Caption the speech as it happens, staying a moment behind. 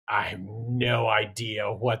I have no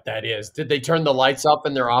idea what that is. Did they turn the lights off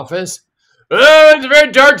in their office? Oh, it's a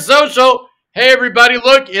very dark social. Hey, everybody,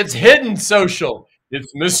 look, it's hidden social.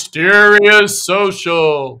 It's mysterious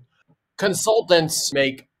social. Consultants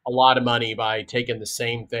make a lot of money by taking the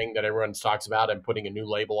same thing that everyone talks about and putting a new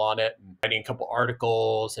label on it and writing a couple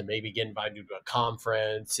articles and maybe getting invited to a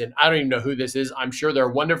conference. And I don't even know who this is. I'm sure they're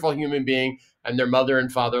a wonderful human being and their mother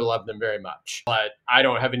and father love them very much. But I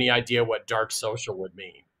don't have any idea what dark social would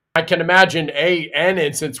mean. I can imagine an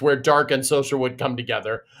instance where dark and social would come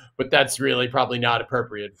together, but that's really probably not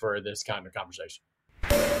appropriate for this kind of conversation.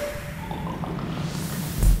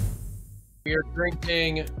 We are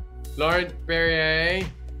drinking Laurent Perrier.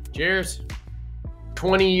 Cheers.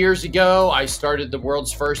 20 years ago, I started the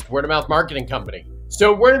world's first word-of-mouth marketing company.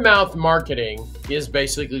 So word-of-mouth marketing is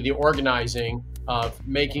basically the organizing of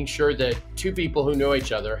making sure that two people who know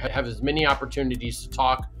each other have as many opportunities to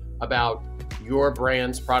talk about your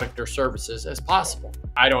brand's product or services as possible.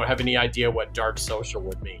 I don't have any idea what dark social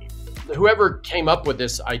would mean. Whoever came up with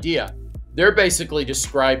this idea, they're basically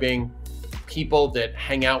describing people that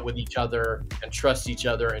hang out with each other and trust each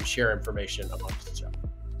other and share information amongst each other.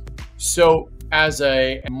 So as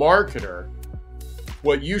a marketer,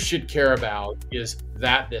 what you should care about is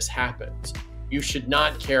that this happens. You should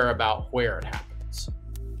not care about where it happens.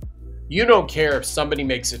 You don't care if somebody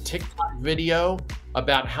makes a TikTok video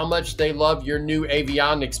about how much they love your new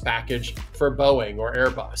avionics package for Boeing or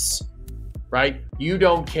Airbus, right? You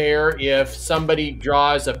don't care if somebody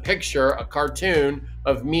draws a picture, a cartoon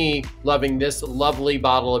of me loving this lovely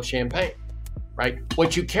bottle of champagne, right?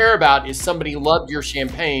 What you care about is somebody loved your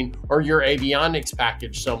champagne or your avionics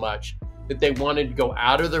package so much that they wanted to go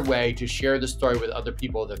out of their way to share the story with other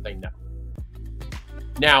people that they know.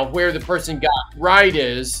 Now, where the person got right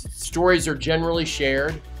is stories are generally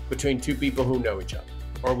shared between two people who know each other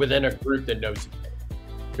or within a group that knows each other.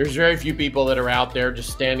 There's very few people that are out there just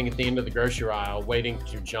standing at the end of the grocery aisle waiting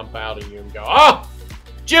to jump out at you and go, "Oh,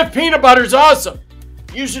 Jif peanut butter's awesome.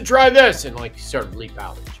 You should try this," and like sort of leap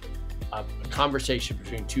out at you. A conversation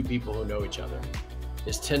between two people who know each other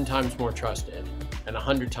is 10 times more trusted and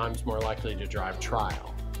 100 times more likely to drive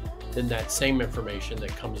trial than that same information that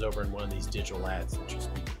comes over in one of these digital ads that you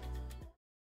speak.